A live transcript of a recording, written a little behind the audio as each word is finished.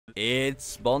It's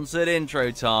sponsored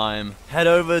intro time. Head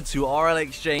over to RL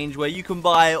Exchange where you can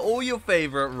buy all your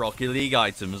favorite Rocket League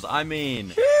items. I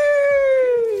mean,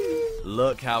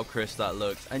 look how crisp that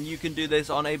looks. And you can do this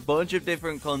on a bunch of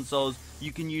different consoles.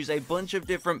 You can use a bunch of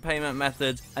different payment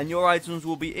methods and your items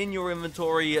will be in your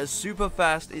inventory super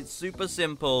fast. It's super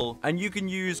simple. And you can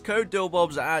use code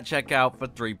DILLBOBS at checkout for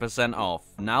 3% off.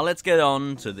 Now let's get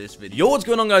on to this video. Yo, what's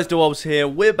going on guys, DILLBOBS here.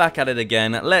 We're back at it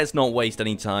again. Let's not waste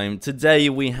any time. Today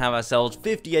we have ourselves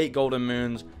 58 golden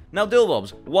moons. Now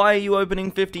DILLBOBS, why are you opening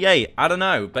 58? I don't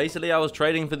know. Basically I was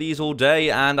trading for these all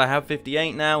day and I have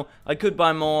 58 now. I could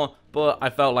buy more, but I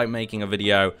felt like making a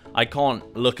video. I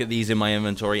can't look at these in my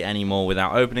inventory anymore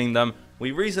without opening them.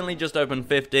 We recently just opened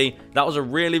 50. That was a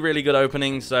really good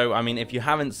opening. So I mean, if you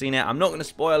haven't seen it, I'm not going to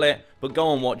spoil it, but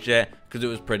go and watch it because it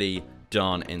was pretty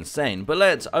darn insane. But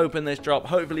let's open this drop.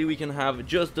 Hopefully we can have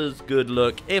just as good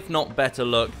luck, if not better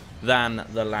luck, than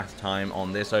the last time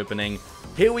on this opening.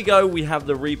 Here we go. We have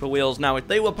the Reaper wheels. Now if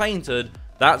they were painted,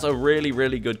 that's a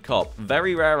really good cop.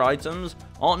 Very rare items,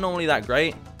 aren't normally that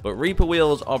great, but Reaper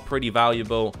wheels are pretty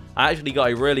valuable. I actually got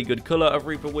a really good color of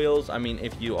Reaper wheels. I mean,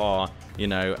 if you are, you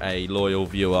know, a loyal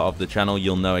viewer of the channel,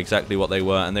 you'll know exactly what they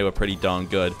were, and they were pretty darn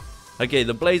good. Okay,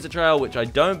 the Blazer Trail, which I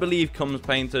don't believe comes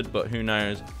painted, but who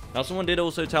knows. Now, someone did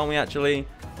also tell me, actually,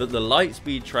 that the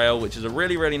Lightspeed Trail, which is a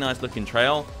really nice looking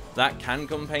trail, that can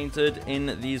come painted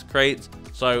in these crates.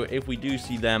 So if we do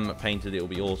see them painted, it'll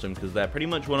be awesome because they're pretty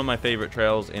much one of my favorite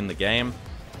trails in the game.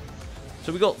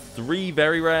 So we got 3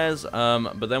 very rares,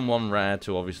 but then 1 rare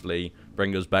to obviously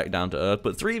bring us back down to earth.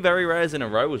 But 3 very rares in a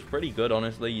row was pretty good,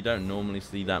 honestly. You don't normally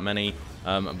see that many.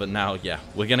 But now, yeah,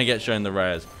 we're going to get shown the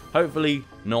rares. Hopefully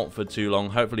not for too long.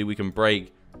 Hopefully we can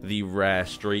break the rare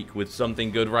streak with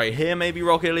something good right here. Maybe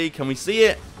Rocket League. Can we see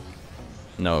it?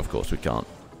 No, of course we can't.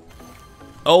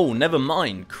 Oh, never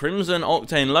mind. Crimson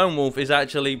Octane Lone Wolf is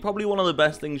actually probably one of the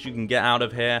best things you can get out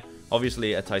of here.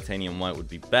 Obviously, a titanium white would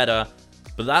be better,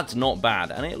 but that's not bad.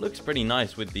 And it looks pretty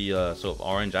nice with the sort of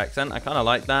orange accent. I kind of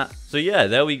like that. So yeah,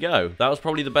 there we go. That was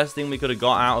probably the best thing we could have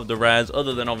got out of the rares,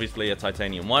 other than obviously a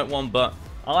titanium white one, but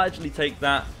I'll actually take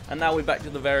that. And now we're back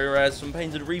to the very rares. Some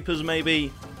painted Reapers,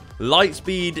 maybe.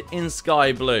 Lightspeed in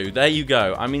Sky Blue. There you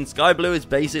go. I mean, Sky Blue is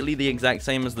basically the exact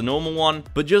same as the normal one,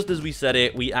 but just as we said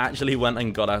it, we actually went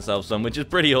and got ourselves some, which is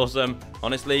pretty awesome,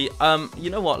 honestly. You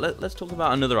know what? Let's talk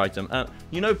about another item.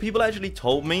 You know, people actually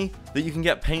told me that you can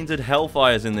get painted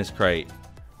Hellfires in this crate.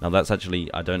 Now, that's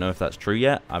actually, I don't know if that's true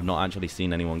yet. I've not actually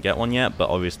seen anyone get one yet, but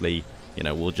obviously, you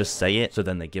know, we'll just say it, so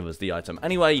then they give us the item.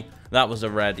 Anyway, that was a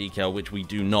rare decal, which we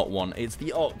do not want. It's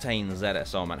the Octane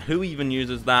ZSR, man. Who even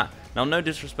uses that? Now, no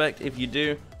disrespect if you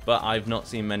do, but I've not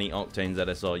seen many Octane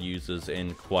ZSR users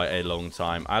in quite a long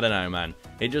time. I don't know, man.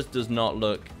 It just does not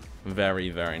look very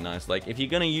nice. Like, if you're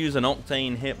going to use an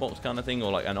Octane hitbox kind of thing,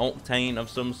 or like an Octane of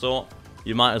some sort,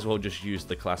 you might as well just use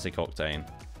the classic Octane.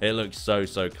 It looks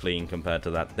so clean compared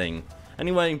to that thing.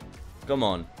 Anyway, come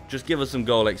on. Just give us some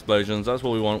gold explosions. That's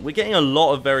what we want. We're getting a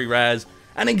lot of very rares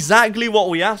and exactly what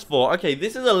we asked for. Okay,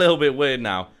 this is a little bit weird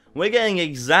now. We're getting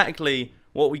exactly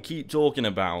what we keep talking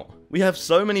about. We have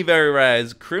so many very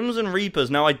rares. Crimson Reapers.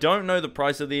 Now, I don't know the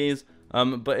price of these,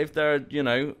 but if they're, you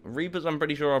know, Reapers, I'm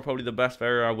pretty sure are probably the best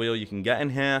very rare wheel you can get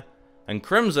in here. And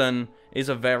Crimson is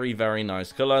a very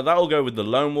nice color. That'll go with the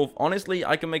Lone Wolf. Honestly,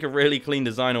 I can make a really clean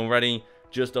design already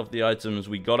just off the items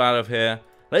we got out of here.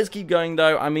 Let's keep going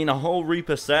though. I mean, a whole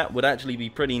Reaper set would actually be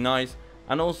pretty nice.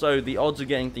 And also, the odds of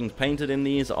getting things painted in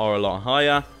these are a lot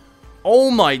higher. Oh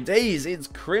my days, it's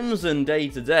Crimson Day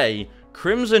today.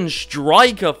 Crimson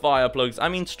Striker Fireplugs. I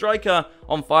mean, Striker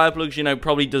on Fireplugs, you know,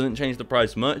 probably doesn't change the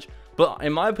price much. But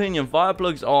in my opinion,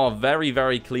 Fireplugs are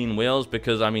very clean wheels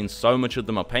because, I mean, so much of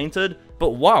them are painted.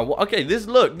 But wow, okay, this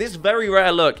look, this very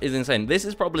rare look is insane. This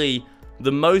is probably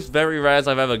the most very rares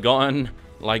I've ever gotten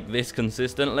like this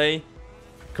consistently.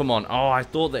 Come on. Oh, I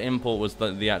thought the import was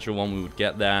the actual one we would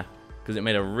get there because it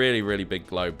made a really big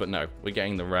glow. But no, we're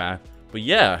getting the rare. But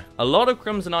yeah, a lot of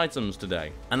Crimson items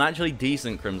today. And actually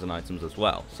decent Crimson items as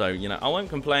well. So, you know, I won't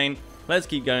complain. Let's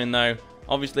keep going though.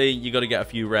 Obviously, you got to get a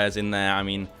few rares in there. I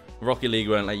mean, Rocket League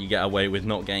won't let you get away with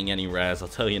not getting any rares, I'll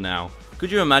tell you now.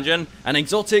 Could you imagine? An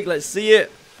exotic, let's see it.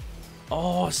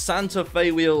 Oh, Santa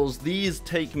Fe wheels. These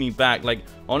take me back. Like,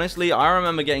 honestly, I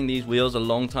remember getting these wheels a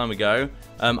long time ago.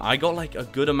 I got, like, a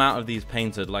good amount of these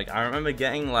painted. Like, I remember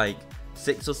getting, like,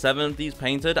 6 or 7 of these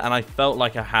painted, and I felt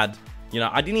like I had, you know,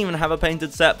 I didn't even have a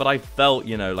painted set, but I felt,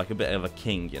 you know, like a bit of a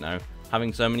king, you know.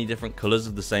 Having so many different colors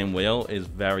of the same wheel is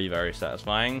very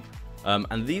satisfying.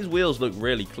 And these wheels look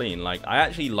really clean. Like, I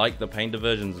actually like the painted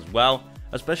versions as well,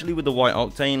 especially with the white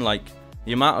Octane. Like,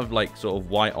 the amount of, like, sort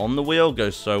of white on the wheel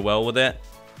goes so well with it.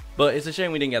 But it's a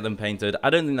shame we didn't get them painted. I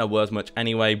don't think they're worth much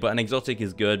anyway, but an exotic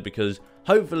is good because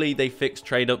hopefully they fix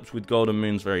trade-ups with Golden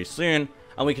Moons very soon,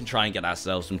 and we can try and get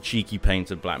ourselves some cheeky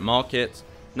painted black markets.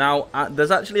 Now,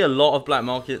 there's actually a lot of black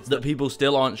markets that people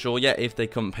still aren't sure yet if they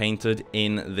come painted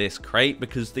in this crate,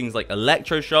 because things like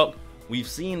Electroshock, we've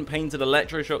seen painted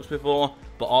Electroshocks before,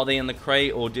 but are they in the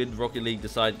crate, or did Rocket League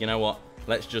decide, you know what,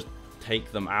 let's just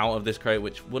take them out of this crate,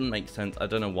 which wouldn't make sense. I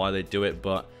don't know why they do it,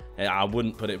 but I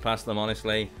wouldn't put it past them,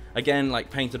 honestly. Again, like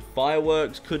painted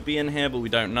Fireworks could be in here, but we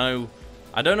don't know.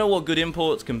 I don't know what good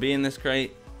imports can be in this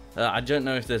crate. I don't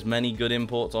know if there's many good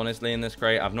imports, honestly, in this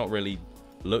crate. I've not really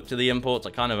looked at the imports.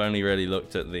 I kind of only really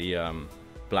looked at the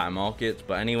black markets.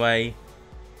 But anyway,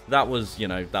 that was, you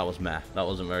know, that was meh. That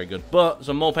wasn't very good. But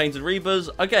some more painted Reapers.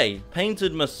 Okay,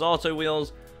 painted Masato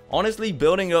wheels. Honestly,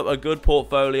 building up a good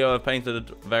portfolio of painted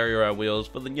very rare wheels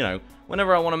for the, you know,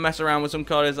 whenever I want to mess around with some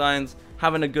car designs,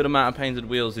 having a good amount of painted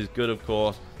wheels is good, of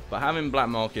course. But having black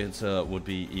markets would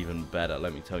be even better,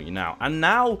 let me tell you now. And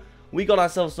now we got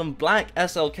ourselves some black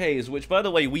SLKs, which, by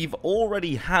the way, we've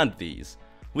already had these.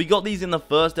 We got these in the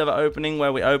first ever opening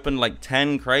where we opened like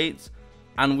 10 crates,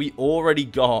 and we already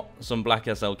got some black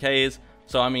SLKs.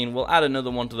 So, I mean, we'll add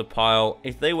another one to the pile.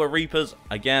 If they were Reapers,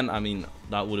 again, I mean,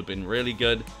 that would have been really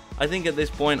good. I think at this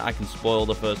point, I can spoil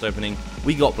the first opening.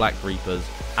 We got black Reapers.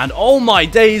 And oh my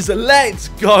days, let's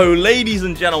go, ladies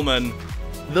and gentlemen.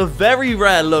 The very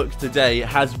rare look today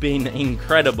has been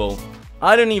incredible.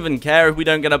 I don't even care if we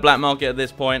don't get a black market at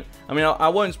this point. I mean, I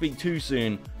won't speak too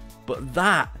soon, but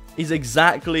that is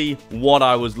exactly what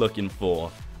I was looking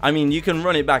for. I mean, you can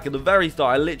run it back. At the very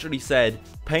start, I literally said,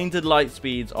 painted light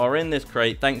speeds are in this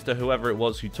crate, thanks to whoever it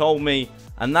was who told me,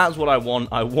 and that's what I want.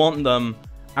 I want them,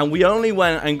 and we only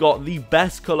went and got the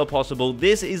best color possible.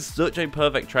 This is such a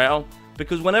perfect trail,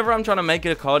 because whenever I'm trying to make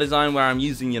a car design where I'm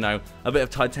using, you know, a bit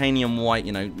of titanium white,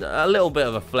 you know, a little bit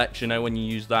of a flex, you know, when you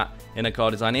use that in a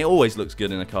car design, it always looks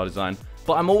good in a car design.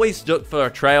 But I'm always stuck for a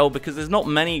trail because there's not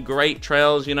many great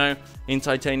trails, you know, in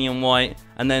titanium white.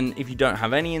 And then if you don't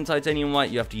have any in titanium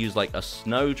white, you have to use like a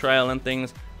snow trail and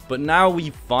things. But now we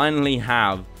finally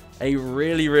have a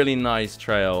really, really nice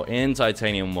trail in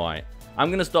titanium white. I'm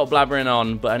going to stop blabbering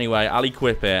on, but anyway, I'll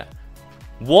equip it.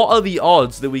 What are the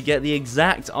odds that we get the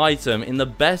exact item in the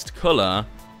best color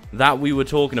that we were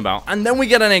talking about? And then we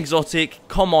get an exotic.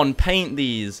 Come on, paint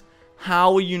these.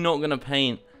 How are you not going to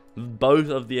paint both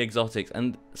of the exotics?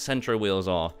 And Centro wheels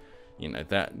are, you know,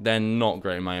 they're not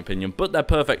great in my opinion, but they're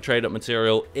perfect trade-up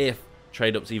material if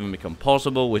trade-ups even become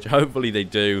possible, which hopefully they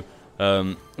do.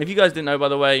 If you guys didn't know, by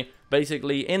the way,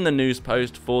 basically in the news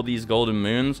post for these Golden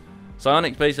Moons,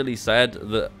 Psyonix basically said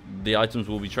that the items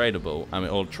will be tradable, I mean,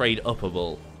 or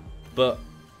trade-upable, but,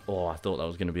 oh, I thought that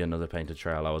was going to be another painted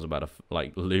trail. I was about to,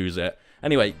 like, lose it.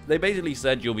 Anyway, they basically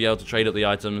said you'll be able to trade up the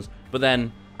items, but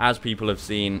then, as people have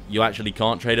seen, you actually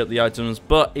can't trade up the items.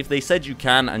 But if they said you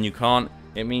can and you can't,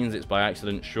 it means it's by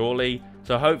accident, surely.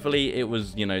 So hopefully it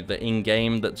was, you know, the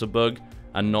in-game that's a bug,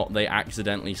 and not they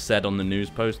accidentally said on the news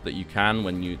post that you can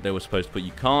when they were supposed to put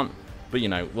you can't. But, you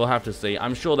know, we'll have to see.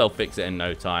 I'm sure they'll fix it in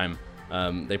no time.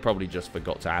 They probably just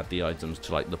forgot to add the items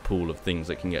to, like, the pool of things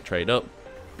that can get traded up.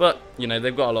 But, you know,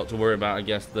 they've got a lot to worry about, I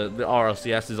guess. The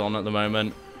RLCS is on at the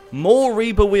moment. More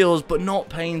Reaper wheels, but not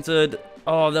painted.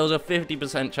 Oh, there was a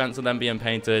 50% chance of them being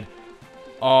painted.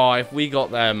 Oh, if we got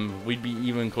them, we'd be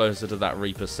even closer to that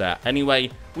Reaper set.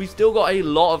 Anyway, we've still got a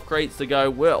lot of crates to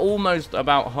go. We're almost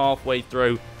about halfway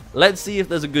through. Let's see if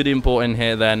there's a good import in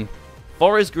here then.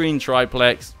 Forest Green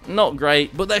Triplex, not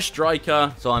great, but they're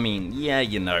striker. So, I mean, yeah,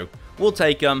 you know, we'll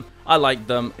take them. I like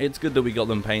them. It's good that we got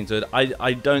them painted.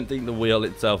 I don't think the wheel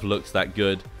itself looks that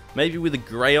good. Maybe with a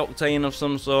grey octane of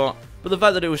some sort. But the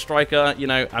fact that it was striker, you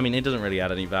know, I mean, it doesn't really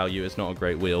add any value. It's not a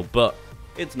great wheel, but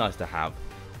it's nice to have.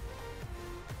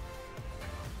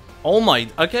 Oh my,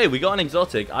 okay, we got an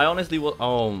exotic. I honestly was,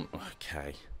 oh,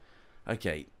 okay.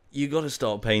 Okay, you got to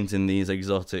start painting these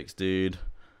exotics, dude.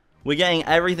 We're getting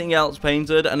everything else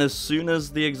painted, and as soon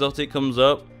as the exotic comes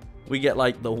up, we get,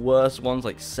 like, the worst ones,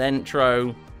 like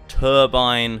Centro,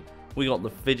 Turbine. We got the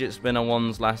fidget spinner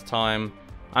ones last time.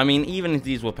 I mean, even if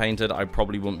these were painted, I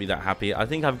probably wouldn't be that happy. I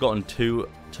think I've gotten 2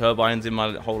 turbines in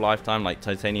my whole lifetime, like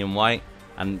titanium white,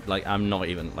 and, like, I'm not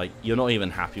even, like, you're not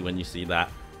even happy when you see that.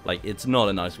 Like, it's not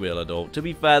a nice wheel at all. To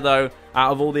be fair, though,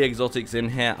 out of all the exotics in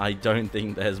here, I don't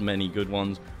think there's many good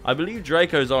ones. I believe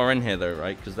Dracos are in here, though,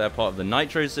 right? Because they're part of the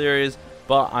Nitro series,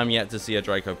 but I'm yet to see a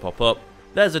Draco pop up.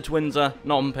 There's a Twinzer,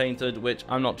 non-painted, which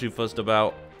I'm not too fussed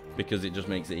about, because it just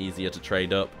makes it easier to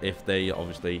trade up if they,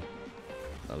 obviously,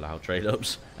 allow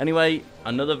trade-ups. Anyway,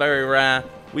 another very rare.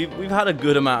 We've had a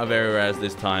good amount of very rares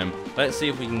this time. Let's see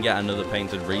if we can get another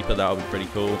painted Reaper. That would be pretty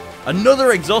cool.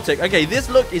 Another exotic. Okay, this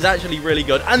look is actually really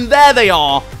good. And there they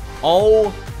are.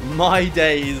 Oh my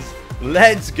days.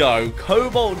 Let's go.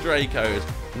 Cobalt Dracos.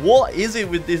 What is it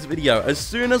with this video? As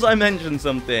soon as I mention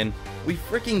something, we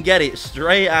freaking get it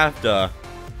straight after.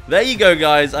 There you go,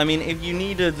 guys. I mean, if you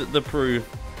needed the proof,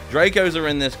 Dracos are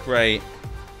in this crate.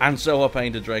 And so are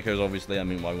painted Dracos, obviously. I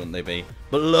mean, why wouldn't they be?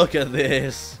 But look at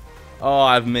this. Oh,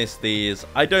 I've missed these.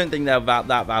 I don't think they're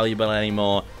that valuable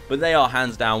anymore. But they are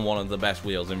hands down one of the best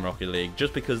wheels in Rocket League.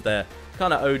 Just because they're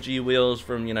kind of OG wheels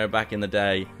from, you know, back in the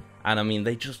day. And, I mean,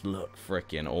 they just look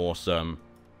freaking awesome.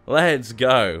 Let's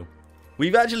go.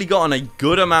 We've actually gotten a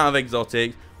good amount of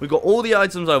exotics. We've got all the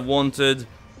items I've wanted.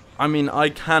 I mean, I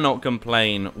cannot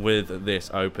complain with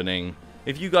this opening.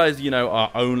 If you guys, you know,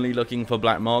 are only looking for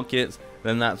black markets,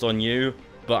 then that's on you.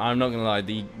 But I'm not gonna lie,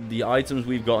 the items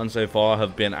we've gotten so far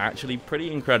have been actually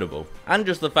pretty incredible. And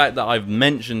just the fact that I've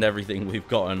mentioned everything we've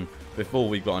gotten before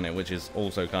we've gotten it, which is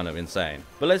also kind of insane.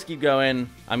 But let's keep going.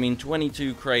 I mean,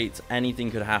 22 crates,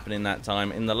 anything could happen in that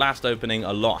time. In the last opening,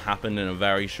 a lot happened in a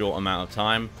very short amount of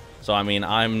time. So, I mean,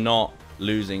 I'm not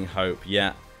losing hope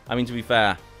yet. I mean, to be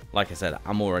fair, like I said,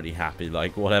 I'm already happy.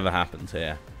 Like, whatever happens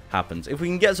here, happens. If we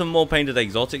can get some more painted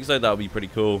exotics, though, that would be pretty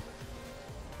cool.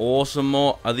 Or some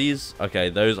more. Are these? Okay,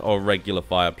 those are regular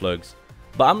fire plugs.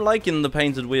 But I'm liking the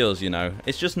painted wheels, you know.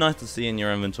 It's just nice to see in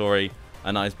your inventory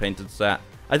a nice painted set.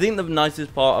 I think the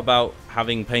nicest part about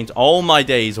having paint... Oh, my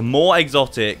days. More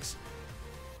exotics.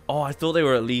 Oh, I thought they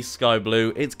were at least sky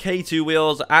blue. It's K2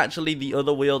 wheels. Actually, the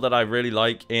other wheel that I really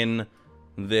like in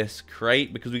this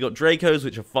crate. Because we got Dracos,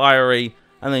 which are fiery.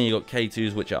 And then you got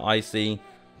K2s, which are icy.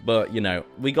 But, you know,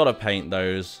 we got to paint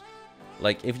those.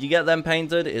 Like, if you get them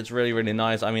painted, it's really, really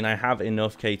nice. I mean, I have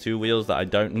enough K2 wheels that I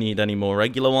don't need any more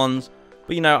regular ones.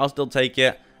 But, you know, I'll still take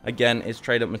it. Again, it's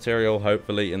trade-up material,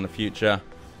 hopefully, in the future.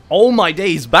 Oh, my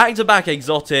days. Back-to-back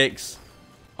exotics.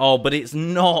 Oh, but it's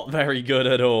not very good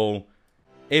at all.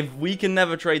 If we can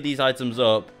never trade these items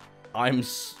up, I'm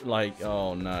like,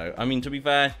 oh, no. I mean, to be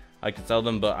fair, I could sell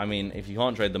them. But, I mean, if you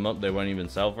can't trade them up, they won't even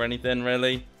sell for anything,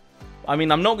 really. I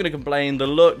mean, I'm not going to complain. The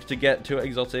look to get 2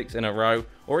 exotics in a row,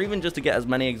 or even just to get as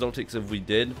many exotics as we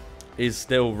did, is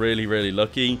still really, really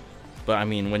lucky. But, I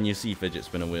mean, when you see fidget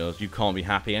spinner wheels, you can't be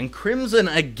happy. And Crimson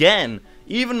again!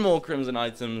 Even more Crimson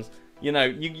items. You know,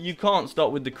 you can't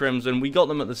stop with the Crimson. We got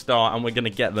them at the start, and we're going to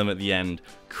get them at the end.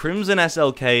 Crimson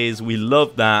SLKs, we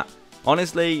love that.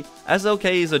 Honestly,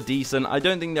 SLKs are decent. I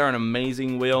don't think they're an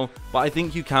amazing wheel, but I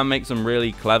think you can make some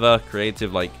really clever,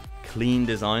 creative, like, clean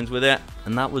designs with it.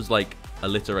 And that was like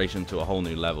alliteration to a whole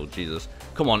new level. Jesus,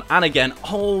 come on. And again,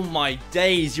 oh my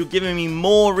days, you're giving me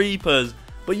more Reapers,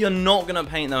 but you're not gonna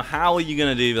paint them. How are you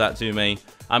gonna do that to me?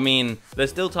 I mean, there's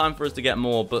still time for us to get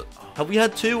more, but have we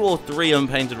had 2 or 3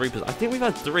 unpainted Reapers? I think we've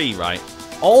had 3, right?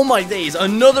 Oh my days,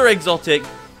 another exotic.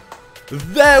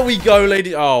 There we go,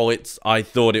 ladies. Oh, I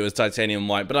thought it was titanium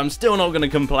white, but I'm still not gonna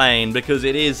complain because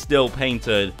it is still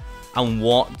painted. And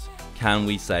what can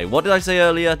we say? What did I say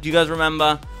earlier? Do you guys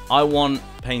remember? I want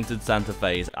painted Santa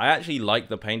Fe's. I actually like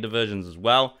the painted versions as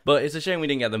well, but it's a shame we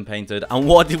didn't get them painted. And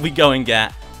what did we go and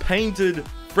get? Painted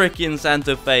freaking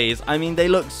Santa Fe's. I mean, they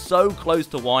look so close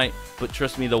to white, but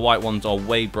trust me, the white ones are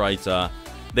way brighter.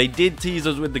 They did tease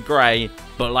us with the grey,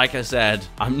 but like I said,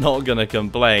 I'm not gonna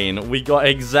complain. We got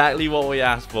exactly what we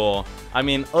asked for. I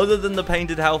mean, other than the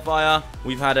painted Hellfire,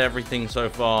 we've had everything so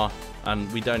far.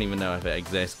 And we don't even know if it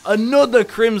exists. Another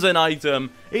Crimson item.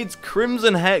 It's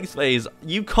Crimson Hex Phase.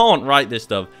 You can't write this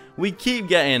stuff. We keep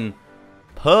getting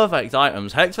perfect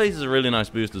items. Hex Phase is a really nice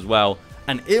boost as well.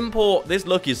 And import, this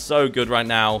look is so good right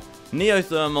now.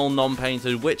 Neothermal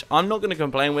non-painted, which I'm not going to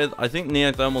complain with. I think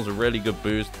Neothermal's a really good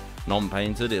boost.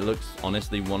 Non-painted. It looks,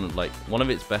 honestly, one of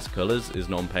its best colors is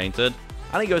non-painted.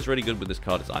 And it goes really good with this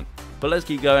car design. But let's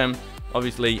keep going.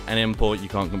 Obviously, an import, you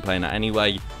can't complain at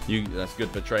anyway. That's good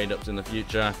for trade-ups in the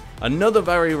future. Another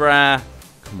very rare.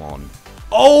 Come on.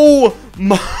 Oh,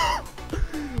 my.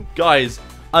 Guys,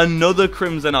 another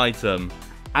Crimson item.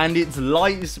 And it's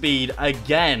light speed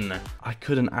again. I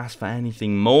couldn't ask for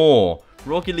anything more.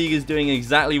 Rocket League is doing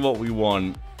exactly what we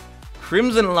want.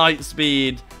 Crimson light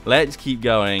speed. Let's keep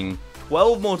going.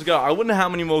 12 more to go. I wonder how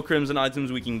many more Crimson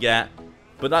items we can get.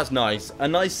 But that's nice. A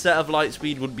nice set of light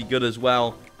speed would be good as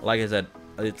well. Like I said,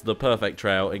 it's the perfect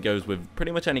trail. It goes with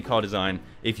pretty much any car design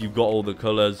if you've got all the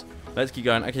colors. Let's keep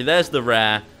going. Okay, there's the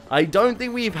rare. I don't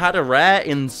think we've had a rare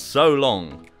in so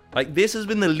long. Like, this has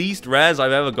been the least rares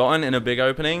I've ever gotten in a big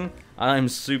opening. And I'm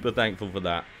super thankful for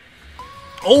that.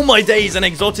 Oh my days, an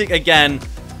exotic again.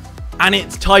 And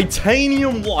it's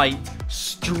titanium white.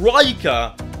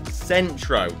 Striker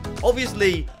Centro.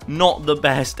 Obviously, not the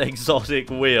best exotic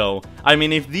wheel. I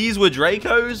mean, if these were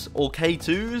Dracos or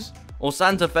K2s or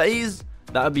Santa Fe's,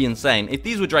 that would be insane. If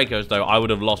these were Dracos, though, I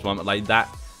would have lost one. Like, that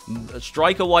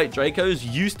Striker White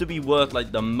Dracos used to be worth,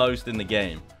 like, the most in the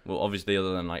game. Well, obviously,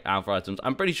 other than, like, Alpha items.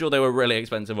 I'm pretty sure they were really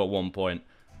expensive at one point.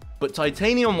 But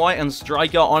Titanium White and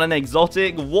Striker on an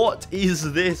exotic, what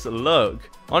is this look?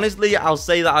 Honestly, I'll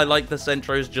say that I like the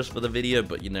Centros just for the video,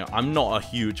 but, you know, I'm not a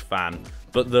huge fan.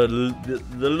 But the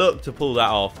look to pull that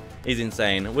off is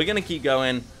insane. We're going to keep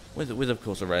going with, of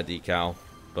course, a rare decal.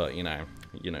 But, you know,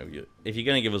 if you're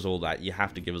going to give us all that, you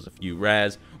have to give us a few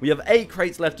rares. We have 8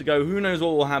 crates left to go. Who knows what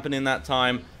will happen in that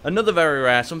time? Another very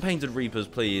rare. Some Painted Reapers,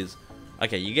 please.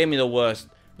 Okay, you gave me the worst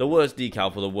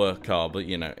decal for the worst car, but,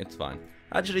 you know, it's fine.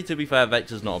 Actually, to be fair,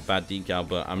 Vector's not a bad decal,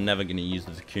 but I'm never going to use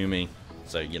the Takumi.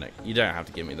 So, you know, you don't have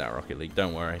to give me that Rocket League.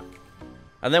 Don't worry.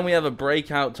 And then we have a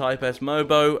Breakout Type S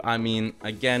Mobo. I mean,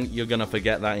 again, you're going to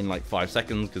forget that in like 5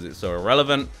 seconds because it's so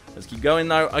irrelevant. Let's keep going,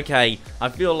 though. Okay, I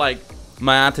feel like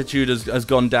my attitude has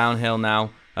gone downhill now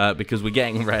because we're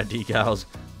getting rare decals.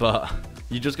 But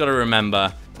you just got to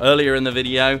remember, earlier in the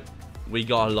video, we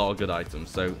got a lot of good items.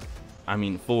 So, I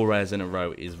mean, 4 rares in a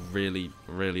row is really,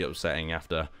 really upsetting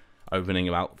after opening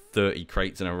about 30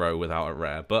 crates in a row without a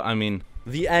rare. But, I mean,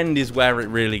 the end is where it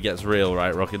really gets real,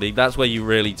 right, Rocket League? That's where you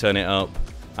really turn it up.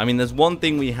 I mean, there's one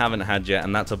thing we haven't had yet,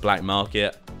 and that's a black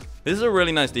market. This is a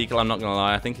really nice decal, I'm not going to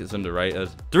lie. I think it's underrated.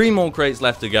 3 more crates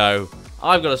left to go.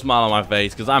 I've got a smile on my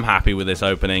face because I'm happy with this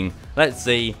opening. Let's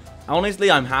see. Honestly,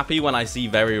 I'm happy when I see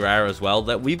very rare as well.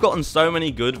 That we've gotten so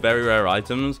many good very rare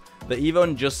items that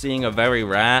even just seeing a very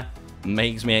rare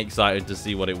makes me excited to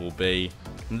see what it will be.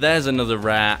 There's another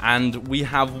rare, and we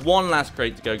have 1 last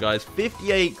crate to go, guys.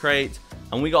 58 crates,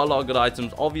 and we got a lot of good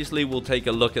items. Obviously, we'll take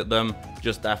a look at them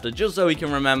just after, just so we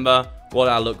can remember what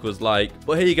our look was like.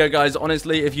 But here you go, guys.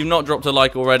 Honestly, if you've not dropped a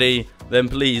like already, then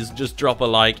please just drop a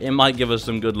like. It might give us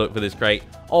some good luck for this crate.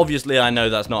 Obviously, I know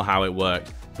that's not how it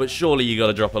worked, but surely you got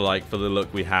to drop a like for the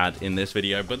look we had in this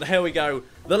video. But here we go.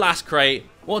 The last crate.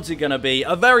 What's it going to be?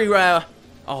 A very rare...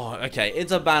 Oh, okay,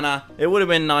 it's a banner. It would have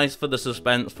been nice for the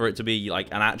suspense for it to be like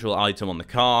an actual item on the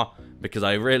car, because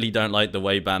I really don't like the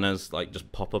way banners like just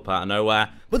pop up out of nowhere.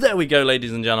 But there we go,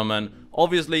 ladies and gentlemen.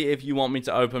 Obviously, if you want me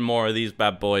to open more of these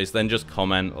bad boys, then just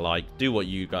comment, like, do what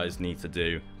you guys need to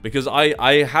do. Because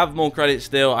I have more credits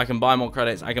still, I can buy more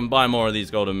credits, I can buy more of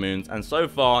these golden moons. And so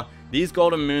far, these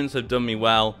golden moons have done me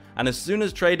well. And as soon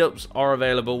as trade-ups are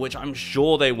available, which I'm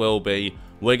sure they will be,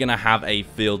 we're going to have a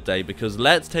field day. Because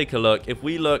let's take a look. If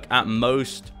we look at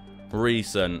most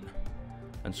recent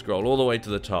and scroll all the way to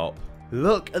the top,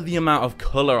 look at the amount of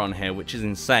color on here, which is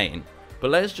insane. But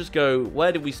let's just go,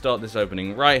 where did we start this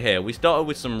opening? Right here. We started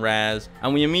with some rares,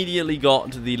 and we immediately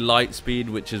got to the light speed,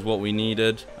 which is what we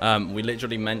needed. We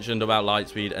literally mentioned about light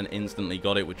speed and instantly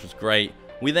got it, which was great.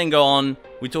 We then go on,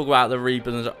 we talk about the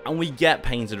Reapers, and we get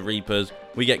Painted Reapers.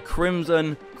 We get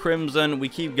Crimson, we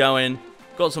keep going.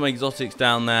 Got some exotics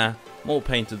down there, more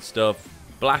painted stuff.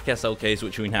 Black SLKs,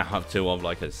 which we now have 2 of,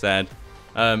 like I said.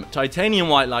 Titanium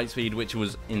White light speed, which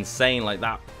was insane. Like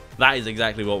that is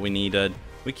exactly what we needed.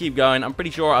 We keep going. I'm pretty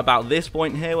sure about this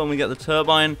point here, when we get the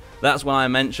turbine, that's when I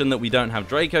mentioned that we don't have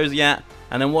Dracos yet.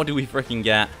 And then what do we freaking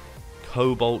get?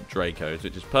 Cobalt Dracos,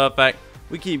 which is perfect.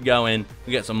 We keep going.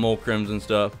 We get some more Crimson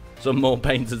stuff, some more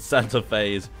Painted Santa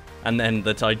Fe's, and then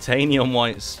the Titanium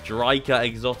White Striker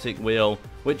exotic wheel,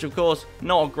 which of course,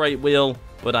 not a great wheel,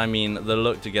 but I mean, the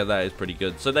look to get that is pretty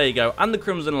good. So there you go. And the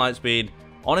Crimson Lightspeed.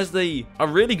 Honestly, a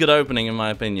really good opening in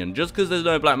my opinion. Just because there's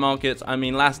no black markets. I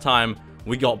mean, last time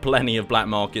we got plenty of black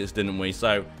markets, didn't we?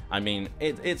 So, I mean,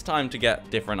 it's time to get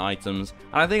different items.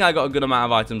 And I think I got a good amount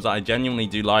of items that I genuinely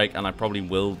do like, and I probably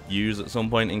will use at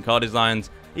some point in car designs.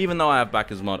 Even though I have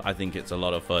backers mod, I think it's a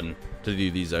lot of fun to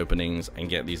do these openings and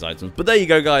get these items. But there you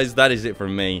go, guys. That is it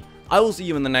from me. I will see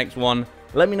you in the next one.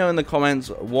 Let me know in the comments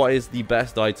what is the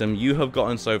best item you have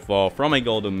gotten so far from a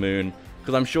golden moon,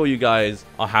 because I'm sure you guys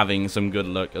are having some good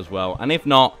luck as well. And if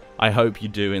not, I hope you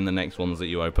do in the next ones that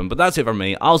you open. But that's it from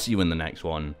me. I'll see you in the next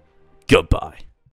one. Goodbye.